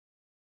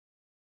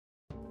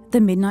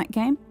The midnight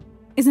game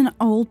is an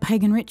old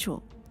pagan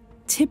ritual,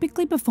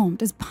 typically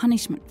performed as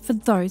punishment for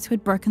those who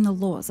had broken the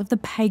laws of the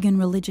pagan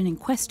religion in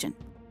question,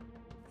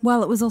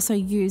 while it was also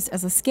used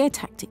as a scare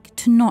tactic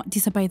to not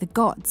disobey the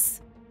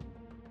gods.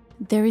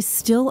 There is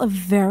still a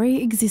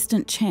very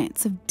existent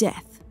chance of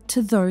death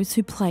to those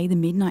who play the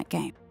midnight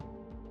game.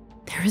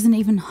 There is an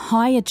even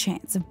higher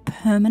chance of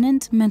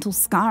permanent mental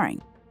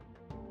scarring.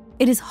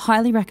 It is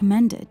highly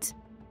recommended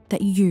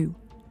that you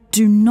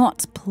do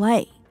not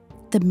play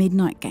the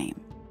midnight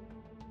game.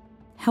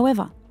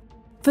 However,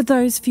 for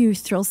those few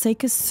thrill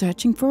seekers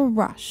searching for a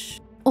rush,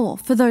 or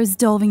for those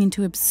delving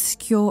into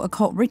obscure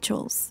occult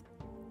rituals,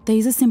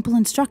 these are simple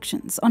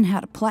instructions on how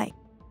to play.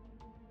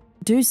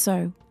 Do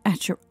so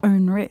at your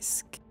own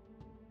risk.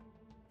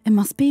 It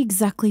must be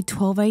exactly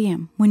 12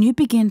 AM when you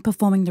begin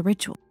performing the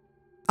ritual.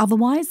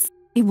 Otherwise,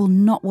 it will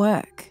not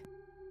work.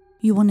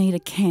 You will need a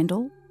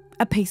candle,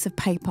 a piece of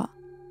paper,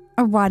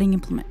 a writing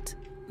implement,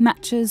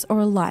 matches or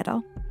a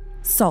lighter,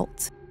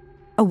 salt,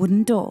 a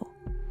wooden door,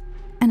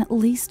 and at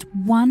least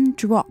one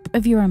drop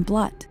of your own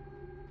blood.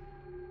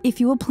 If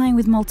you are playing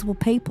with multiple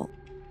people,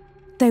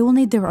 they will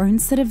need their own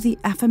set of the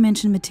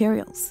aforementioned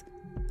materials,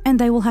 and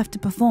they will have to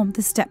perform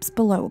the steps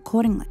below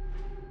accordingly.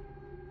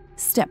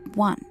 Step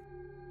 1.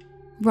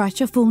 Write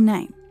your full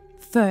name,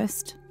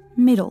 first,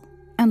 middle,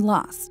 and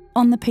last,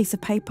 on the piece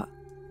of paper.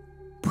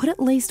 Put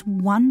at least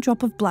one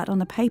drop of blood on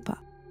the paper.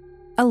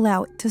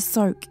 Allow it to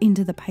soak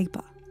into the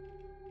paper.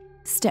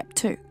 Step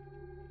 2.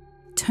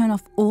 Turn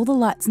off all the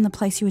lights in the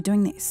place you are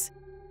doing this.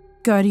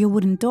 Go to your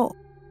wooden door.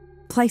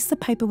 Place the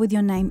paper with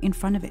your name in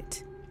front of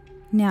it.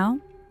 Now,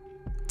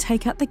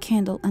 take out the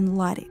candle and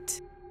light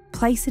it.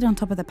 Place it on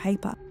top of the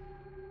paper.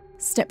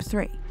 Step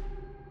 3.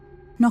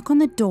 Knock on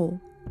the door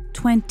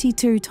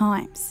 22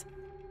 times.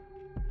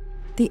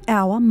 The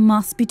hour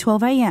must be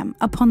 12 AM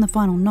upon the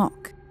final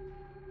knock.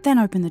 Then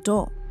open the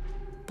door,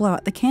 blow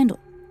out the candle,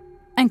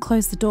 and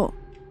close the door.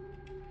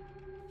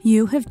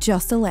 You have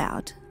just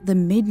allowed the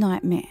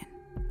Midnight Man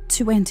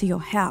to enter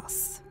your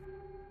house.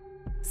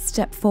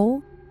 Step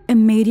 4.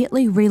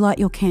 Immediately relight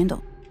your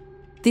candle.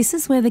 This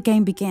is where the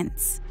game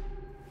begins.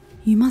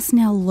 You must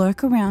now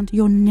lurk around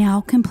your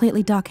now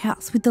completely dark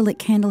house with the lit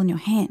candle in your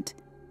hand.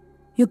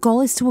 Your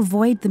goal is to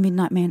avoid the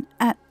Midnight Man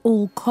at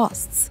all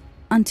costs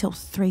until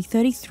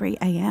 3:33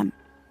 AM.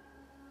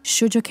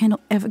 Should your candle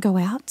ever go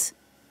out,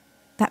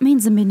 that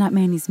means the Midnight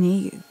Man is near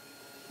you.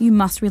 You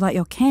must relight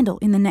your candle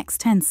in the next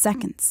 10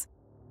 seconds.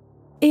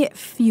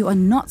 If you are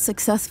not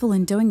successful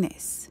in doing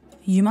this,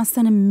 you must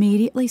then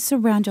immediately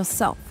surround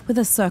yourself with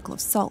a circle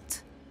of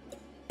salt.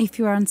 If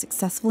you are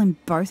unsuccessful in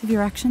both of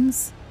your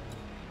actions,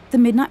 the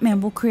Midnight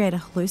Man will create a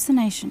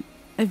hallucination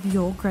of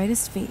your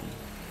greatest fear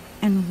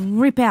and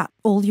rip out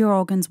all your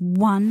organs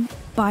one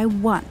by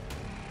one.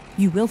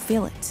 You will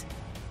feel it,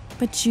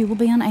 but you will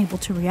be unable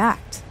to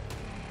react.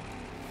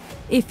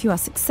 If you are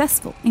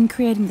successful in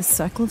creating the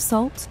circle of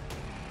salt,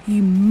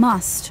 you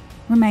must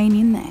remain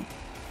in there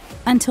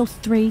until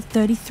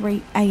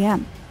 3:33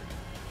 AM.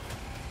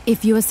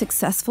 If you are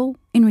successful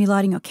in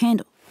relighting your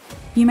candle,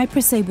 you may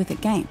proceed with the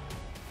game.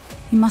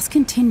 You must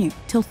continue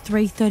till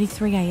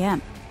 3:33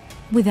 AM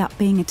without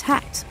being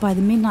attacked by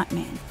the Midnight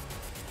Man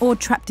or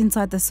trapped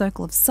inside the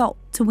circle of salt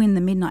to win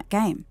the midnight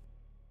game.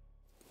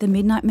 The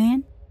Midnight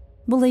Man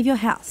will leave your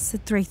house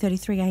at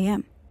 3:33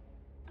 AM,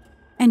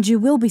 and you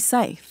will be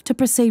safe to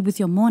proceed with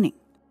your morning.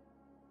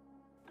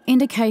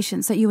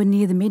 Indications that you are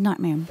near the Midnight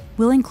Man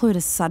will include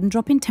a sudden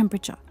drop in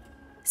temperature,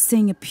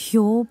 seeing a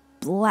pure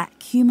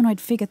black humanoid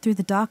figure through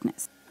the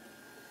darkness,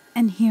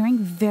 and hearing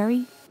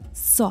very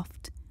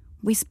soft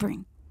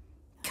whispering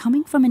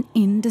coming from an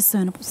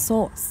indiscernible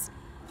source.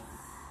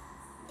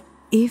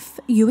 If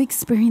you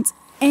experience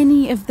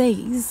any of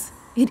these,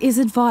 it is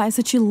advised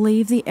that you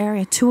leave the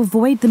area to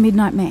avoid the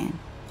Midnight Man.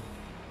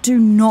 Do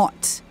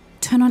not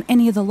turn on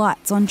any of the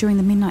lights on during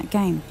the midnight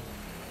game.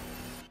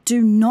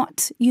 Do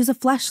not use a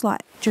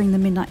flashlight during the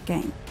midnight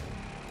game.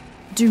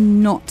 Do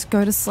not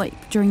go to sleep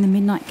during the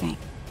midnight game.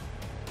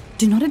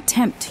 Do not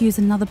attempt to use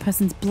another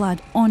person's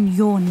blood on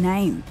your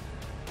name.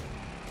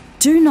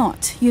 Do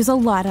not use a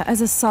lighter as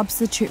a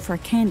substitute for a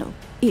candle.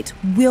 It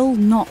will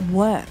not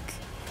work.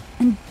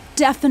 And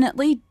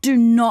definitely do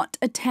not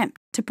attempt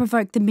to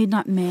provoke the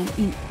Midnight Man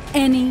in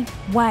any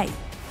way.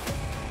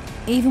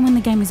 Even when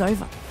the game is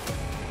over,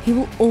 he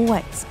will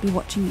always be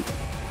watching you.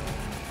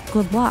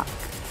 Good luck.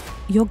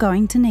 You're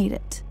going to need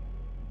it.